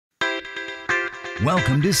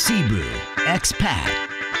Welcome to Cebu, Expat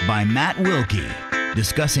by Matt Wilkie,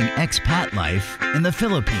 discussing expat life in the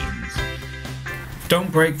Philippines.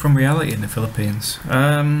 Don't break from reality in the Philippines.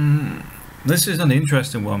 This is an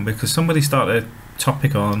interesting one because somebody started a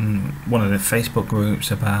topic on one of the Facebook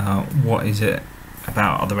groups about what is it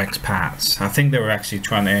about other expats. I think they were actually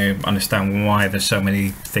trying to understand why there's so many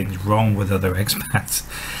things wrong with other expats.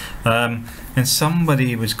 And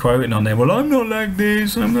somebody was quoting on there, well, I'm not like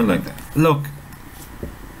this, I'm not like that. Look,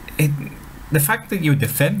 the fact that you're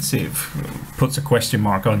defensive puts a question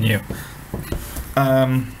mark on you.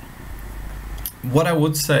 What I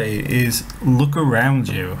would say is look around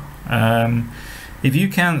you. If you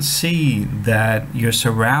can't see that you're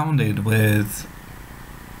surrounded with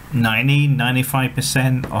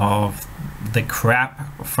 90-95% of the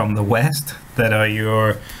crap from the West that are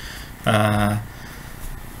your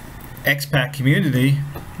expat community,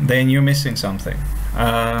 then you're missing something.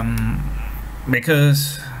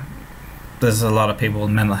 Because there's a lot of people with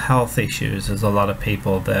mental health issues, there's a lot of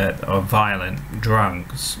people that are violent,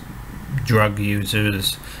 drunks, drug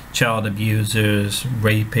users, child abusers,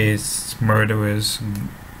 rapists, murderers.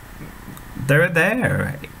 They're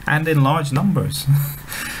there, and in large numbers.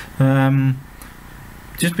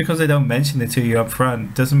 Just because they don't mention it to you up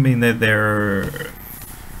front doesn't mean that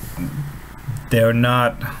they're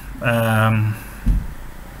not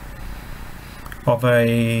of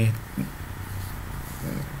a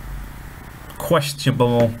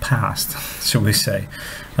questionable past, should we say.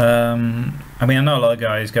 I mean, I know a lot of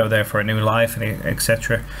guys go there for a new life and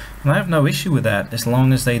etc. And I have no issue with that as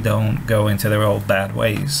long as they don't go into their old bad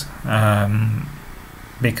ways.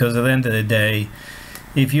 Because at the end of the day,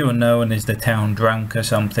 if you are known as the town drunk or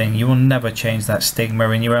something, you will never change that stigma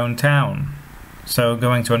in your own town. So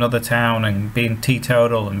going to another town and being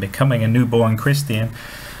teetotal and becoming a newborn Christian,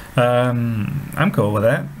 I'm cool with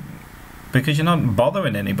that, because you're not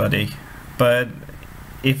bothering anybody. But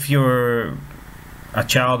if you're a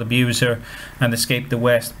child abuser and escape the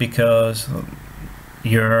West because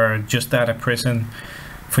you're just out of prison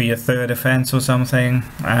for your third offense or something,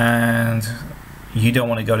 and you don't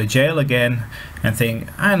want to go to jail again and think,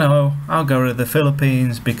 I know, I'll go to the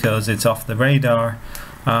Philippines because it's off the radar.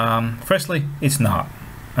 Firstly, it's not.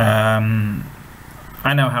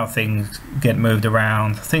 I know how things get moved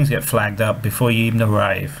around, things get flagged up before you even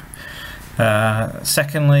arrive.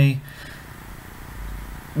 Secondly,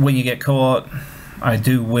 when you get caught, I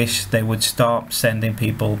do wish they would stop sending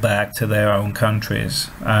people back to their own countries.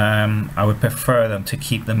 I would prefer them to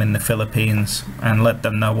keep them in the Philippines and let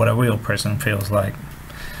them know what a real prison feels like.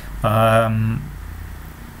 Yeah,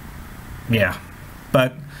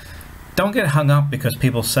 but don't get hung up because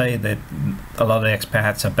people say that a lot of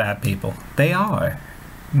expats are bad people. They are.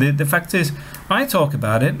 The fact is, I talk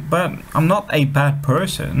about it, but I'm not a bad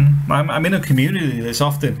person. I'm in a community that's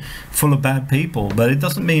often full of bad people, but it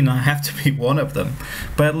doesn't mean I have to be one of them.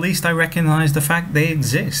 But at least I recognize the fact they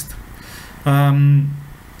exist.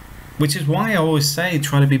 Which is why I always say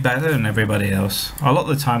try to be better than everybody else. A lot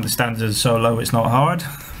of the time the standard is so low it's not hard.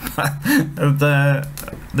 the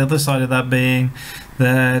other side of that being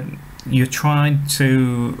that you're trying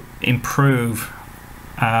to improve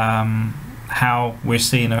how we're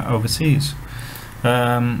seen overseas.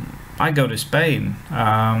 I go to Spain.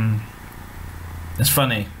 It's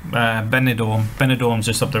funny, Benidorm's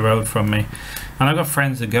just up the road from me, and I've got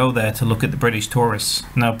friends that go there to look at the British tourists.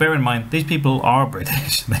 Now bear in mind, these people are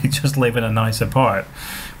British, they just live in a nicer part,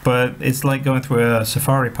 but it's like going through a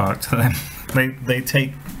safari park to them. They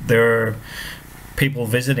take their people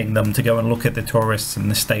visiting them to go and look at the tourists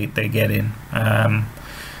and the state they get in,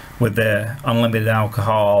 with their unlimited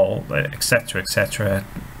alcohol, etc, etc.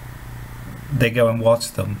 They go and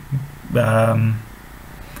watch them.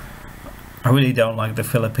 I really don't like the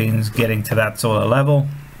Philippines getting to that sort of level,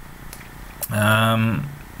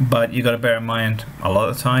 but you got to bear in mind a lot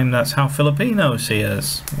of the time that's how Filipinos see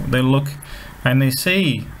us. They look and they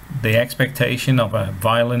see the expectation of a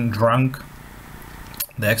violent drunk,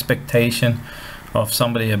 the expectation of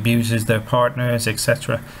somebody abuses their partners,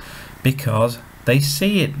 etc, because they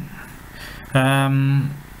see it.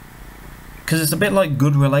 Because it's a bit like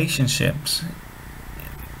good relationships.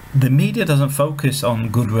 The media doesn't focus on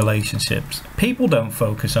good relationships. People don't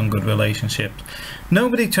focus on good relationships.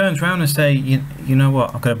 Nobody turns around and say, you know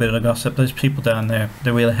what, I've got a bit of gossip, those people down there,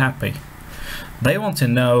 they're really happy. They want to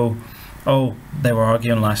know, oh, they were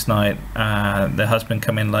arguing last night, their husband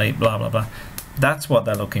come in late, blah blah blah. That's what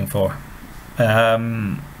they're looking for.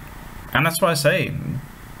 And that's why I say,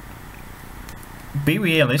 be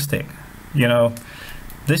realistic. You know,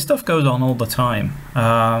 this stuff goes on all the time.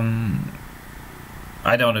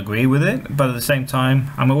 I don't agree with it, but at the same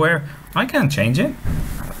time, I'm aware I can't change it.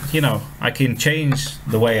 You know, I can change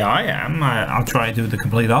the way I am. I'll try to do the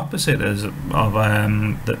complete opposite of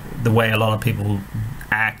the way a lot of people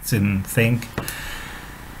act and think.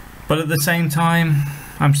 But at the same time,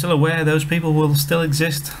 I'm still aware those people will still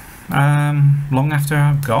exist long after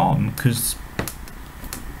I've gone, because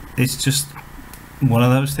it's just one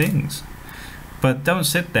of those things. But don't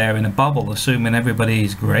sit there in a bubble assuming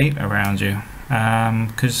everybody's great around you,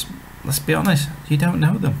 because let's be honest, you don't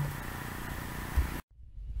know them.